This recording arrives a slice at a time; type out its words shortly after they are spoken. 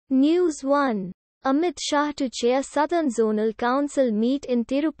News 1. Amit Shah to chair Southern Zonal Council meet in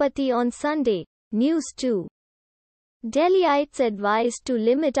Tirupati on Sunday. News 2. Delhiites advised to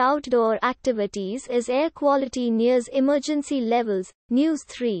limit outdoor activities as air quality nears emergency levels. News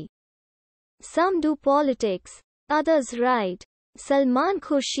 3. Some do politics, others write. Salman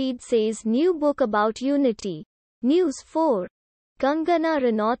Khurshid says new book about unity. News 4. Kangana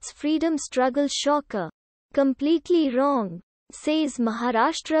Ranaut's freedom struggle shocker. Completely wrong, says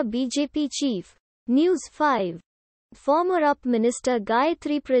Maharashtra BJP chief. News 5. Former UP Minister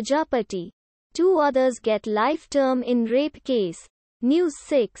Gayatri Prajapati. 2 others get life term in rape case. News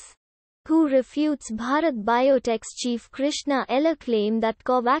 6. Who refutes Bharat Biotech's chief Krishna Ella claim that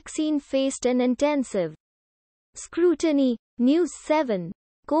Covaxin faced an intensive scrutiny. News 7.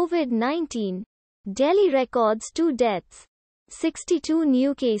 COVID-19. Delhi records 2 deaths. 62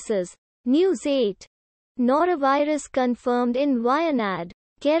 new cases. News 8. Norovirus confirmed in Wayanad.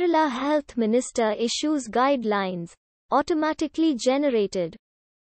 Kerala Health Minister issues guidelines. Automatically generated.